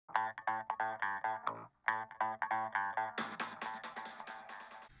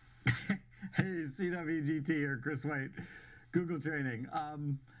Hey, CWGT here, Chris White, Google Training.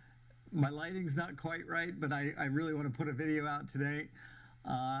 My lighting's not quite right, but I really want to put a video out today.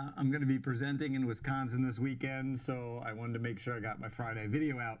 I'm going to be presenting in Wisconsin this weekend, so I wanted to make sure I got my Friday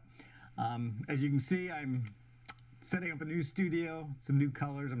video out. As you can see, I'm setting up a new studio, some new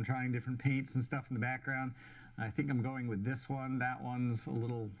colors. I'm trying different paints and stuff in the background. I think I'm going with this one. That one's a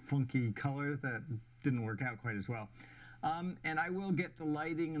little funky color that didn't work out quite as well. And I will get the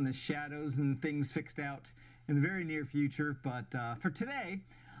lighting and the shadows and things fixed out in the very near future. But for today,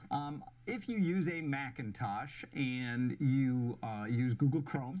 if you use a Macintosh and you use Google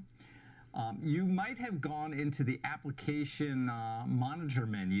Chrome, you might have gone into the application monitor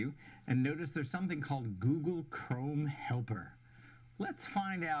menu and noticed there's something called GoogleChromeHelper. Let's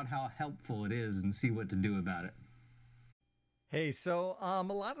find out how helpful it is and see what to do about it. Hey, so a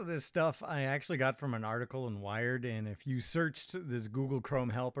lot of this stuff I actually got from an article in Wired, and if you searched this Google Chrome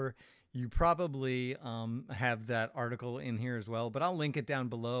Helper, you probably have that article in here as well, but I'll link it down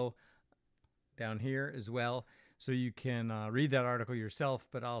below, down here as well, so you can read that article yourself,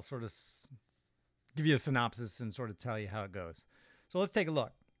 but I'll sort of give you a synopsis and sort of tell you how it goes. So let's take a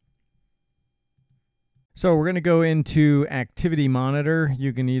look. So we're going to go into Activity Monitor.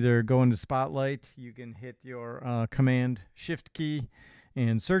 You can either go into Spotlight, you can hit your Command Shift key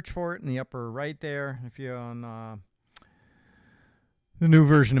and search for it in the upper right there. If you're on the new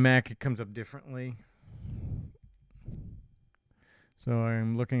version of Mac, it comes up differently. So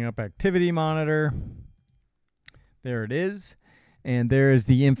I'm looking up Activity Monitor. There it is. And there is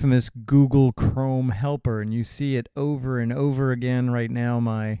the infamous Google Chrome Helper, and you see it over and over again. Right now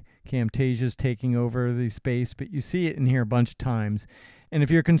my Camtasia is taking over the space, but you see it in here a bunch of times. And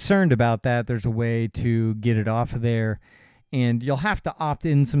if you're concerned about that, there's a way to get it off of there. And you'll have to opt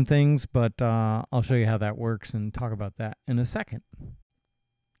in some things, but I'll show you how that works and talk about that in a second.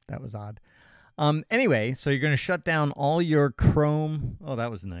 That was odd. Anyway, so you're going to shut down all your Chrome. Oh, that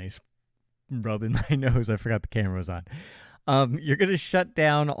was nice. Rubbing my nose. I forgot the camera was on. You're going to shut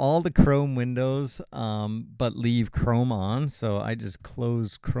down all the Chrome windows, but leave Chrome on. So I just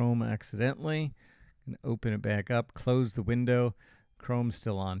closed Chrome accidentally and open it back up, close the window. Chrome's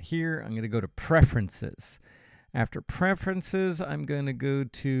still on here. I'm going to go to Preferences. After Preferences, I'm going to go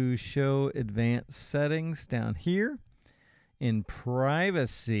to Show Advanced Settings down here in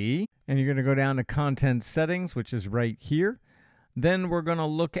Privacy. And you're going to go down to Content Settings, which is right here. Then we're going to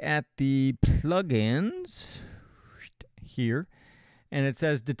look at the plugins here, and it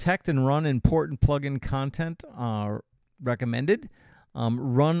says detect and run important plugin content recommended.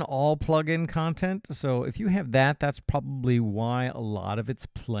 Run all plugin content. So if you have that, that's probably why a lot of it's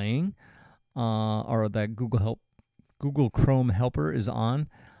playing, or that Google Chrome Helper is on.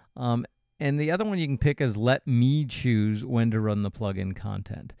 And the other one you can pick is let me choose when to run the plugin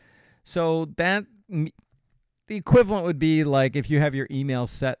content. So that the equivalent would be like if you have your email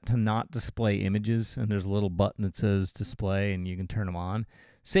set to not display images and there's a little button that says display and you can turn them on.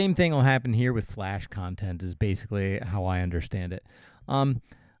 Same thing will happen here with flash content is basically how I understand it.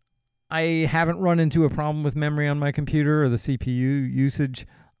 I haven't run into a problem with memory on my computer or the CPU usage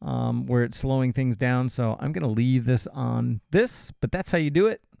where it's slowing things down, so I'm going to leave this on this, but that's how you do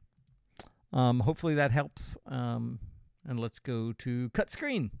it. Hopefully that helps, and let's go to cut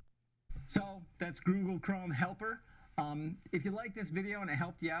screen. So that's Google Chrome Helper. If you like this video and it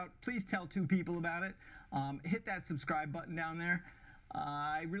helped you out, please tell 2 people about it. Hit that subscribe button down there.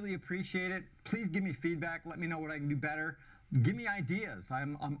 I really appreciate it. Please give me feedback. Let me know what I can do better. Give me ideas.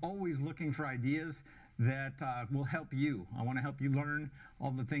 I'm always looking for ideas that will help you. I want to help you learn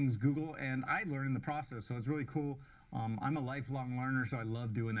all the things Google, and I learn in the process, so it's really cool. I'm a lifelong learner, so I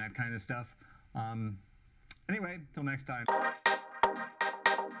love doing that kind of stuff. Anyway, till next time.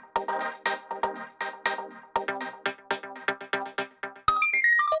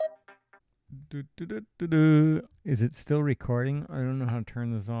 Is it still recording? I don't know how to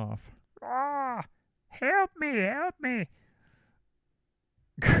turn this off. Ah, help me, help me.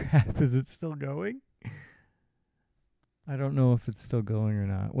 Crap, is it still going? I don't know if it's still going or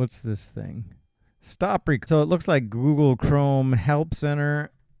not. What's this thing? Stop rec. So it looks like Google Chrome Help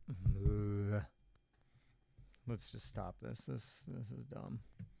Center. Let's just stop this. This is dumb.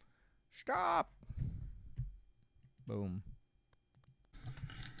 Stop. Boom.